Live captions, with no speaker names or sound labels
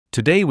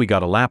Today we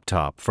got a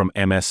laptop from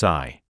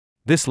MSI.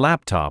 This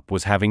laptop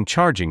was having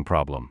charging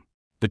problem.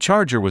 The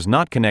charger was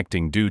not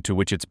connecting, due to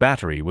which its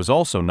battery was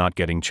also not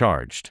getting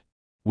charged.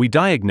 We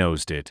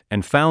diagnosed it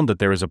and found that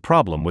there is a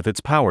problem with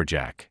its power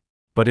jack.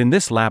 But in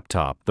this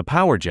laptop, the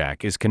power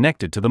jack is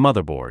connected to the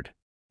motherboard.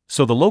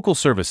 So the local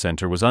service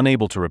center was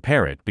unable to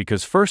repair it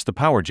because first the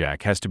power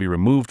jack has to be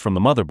removed from the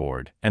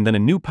motherboard and then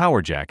a new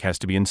power jack has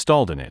to be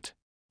installed in it.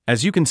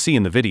 As you can see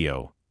in the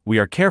video, we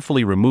are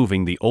carefully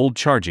removing the old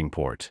charging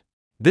port.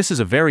 This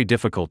is a very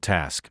difficult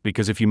task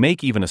because if you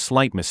make even a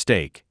slight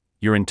mistake,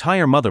 your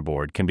entire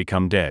motherboard can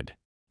become dead.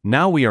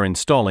 Now we are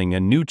installing a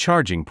new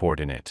charging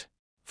port in it.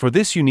 For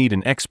this you need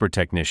an expert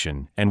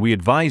technician, and we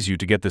advise you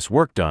to get this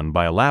work done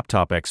by a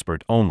laptop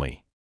expert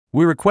only.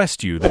 We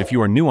request you that if you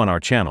are new on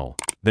our channel,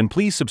 then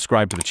please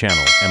subscribe to the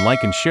channel and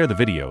like and share the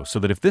video so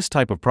that if this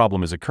type of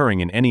problem is occurring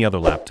in any other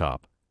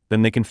laptop,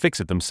 then they can fix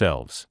it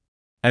themselves.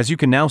 As you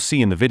can now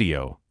see in the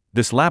video,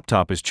 this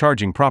laptop is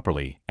charging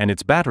properly and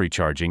its battery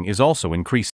charging is also increasing.